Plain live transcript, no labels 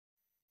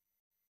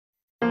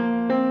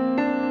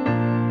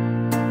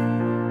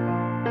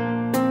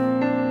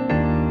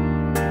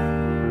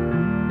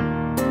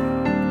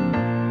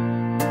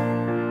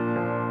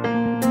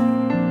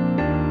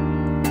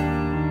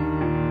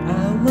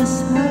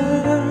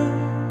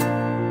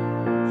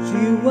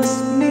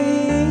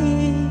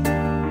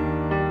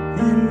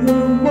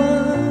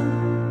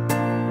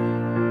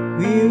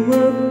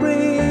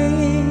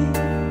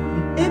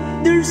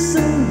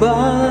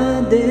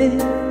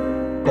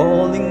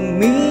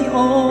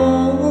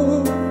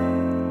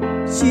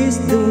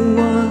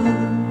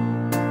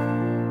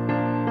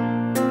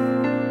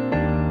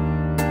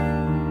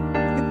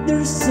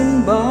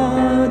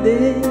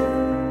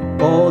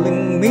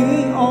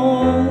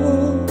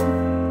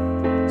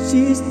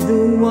the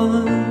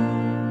one.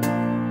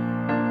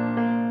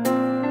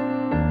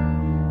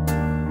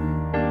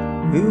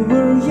 We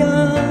were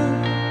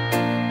young,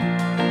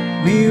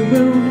 we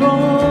were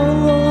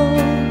wrong,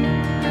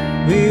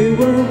 we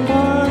were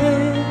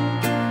fine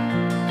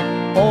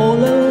all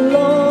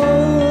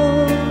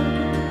alone.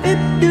 If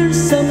there's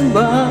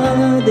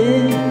somebody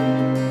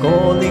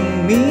calling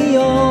me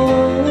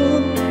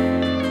on,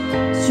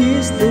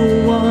 she's the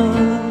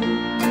one.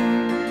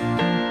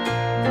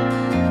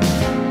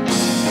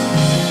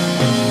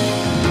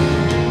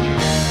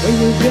 When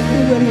you get to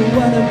where you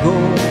wanna go,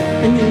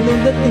 and you know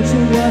the things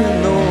you wanna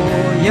know,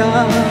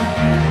 yeah,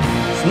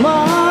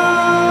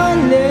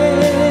 smiling.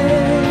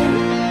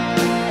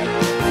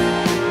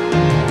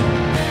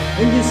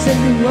 When you say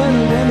you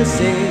wanna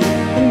say,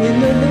 and you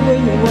know the way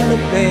you wanna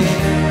play,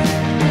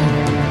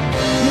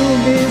 you'll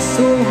be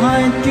so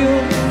high,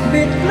 you'll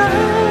be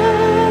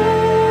flying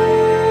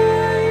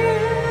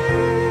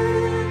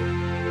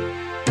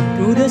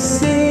through the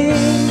sea.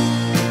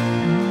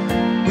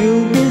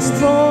 We'll be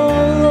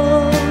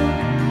strong,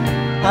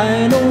 I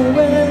know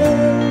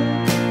well.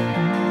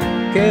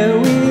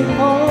 Carry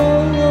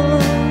on,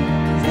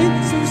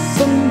 it's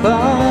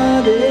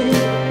somebody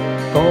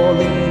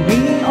calling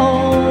me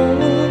on.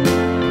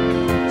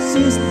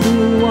 She's the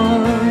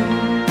one.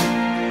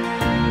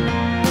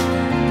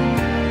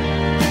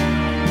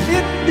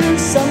 If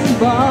there's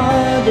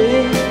somebody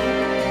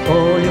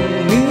calling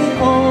me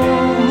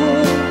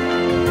on,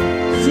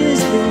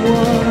 she's the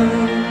one.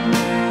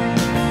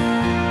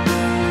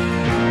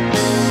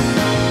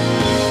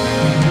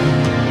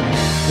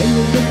 When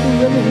you get to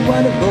where you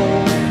wanna go,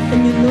 and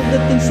you know the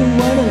things you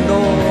wanna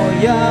know,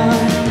 yeah,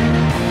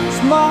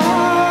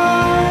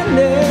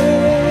 smiling.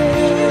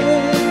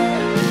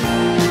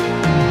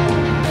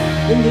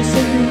 When you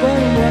say you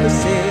wanna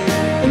say,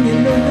 and you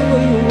know the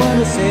way you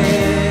wanna say,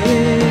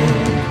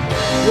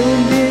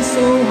 you'll be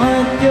so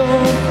hot,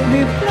 you'll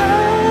be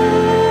flying.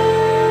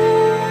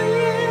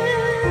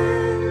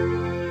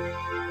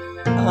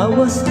 I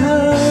was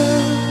her,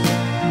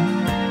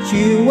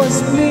 she was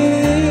me.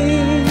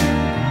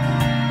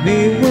 We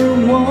were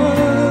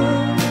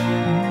one,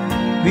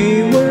 we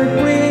were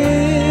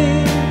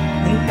free.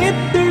 And if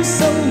there's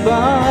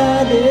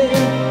somebody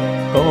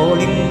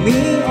calling me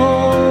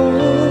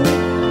on,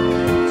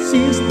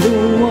 she's the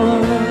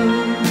one.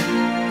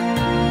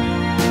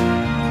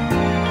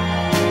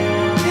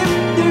 If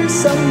there's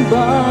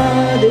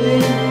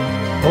somebody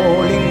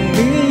calling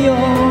me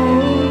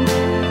on,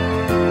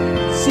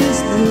 she's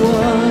the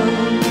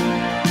one.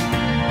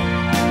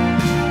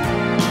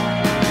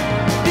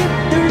 If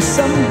there's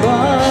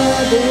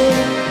somebody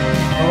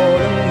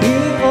calling me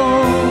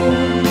on,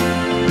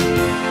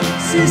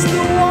 she's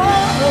the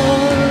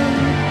one,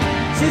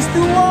 she's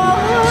the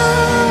one.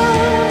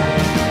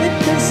 If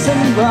there's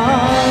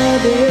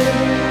somebody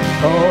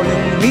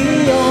calling me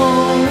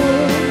on,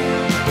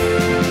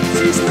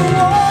 she's the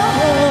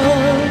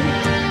one,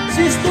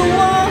 she's the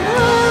one.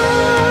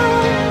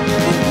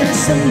 If there's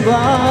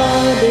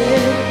somebody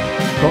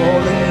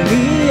calling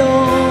me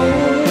on,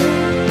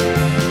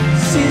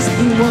 she's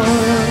the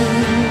one.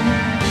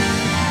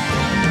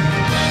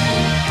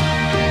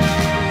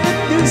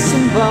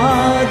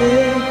 Somebody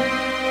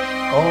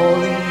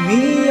calling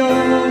me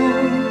on,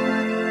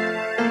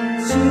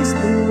 she's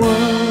the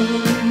one.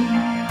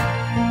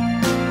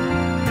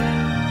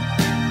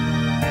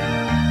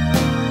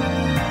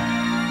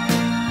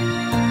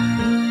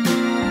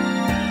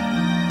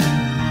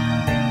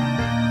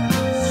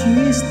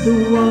 She's the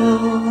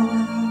one.